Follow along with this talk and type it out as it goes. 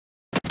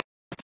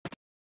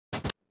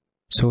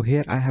So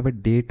here I have a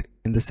date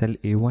in the cell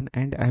A1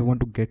 and I want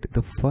to get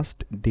the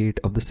first date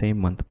of the same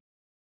month.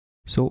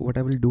 So what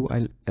I will do,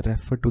 I'll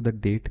refer to the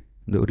date,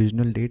 the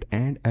original date,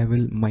 and I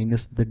will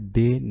minus the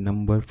day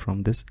number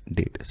from this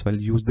date. So I'll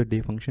use the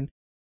day function.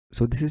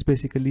 So this is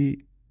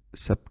basically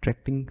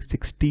subtracting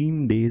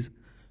 16 days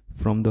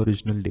from the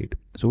original date.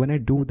 So when I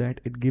do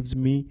that, it gives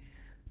me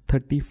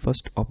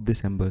 31st of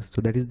December. So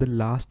that is the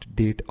last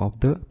date of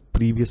the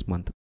previous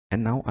month.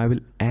 And now I will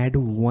add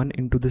 1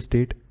 into this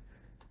date,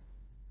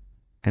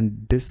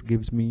 and this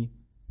gives me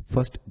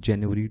 1st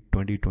January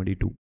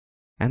 2022.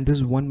 And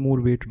there's one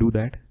more way to do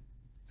that.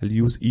 I'll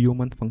use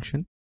EOMonth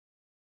function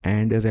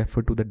and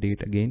refer to the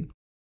date again,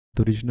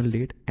 the original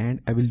date,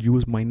 and I will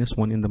use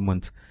 -1 in the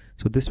months.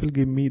 So this will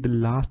give me the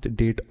last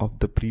date of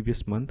the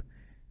previous month,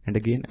 and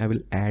again I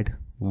will add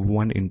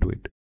 1 into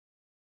it.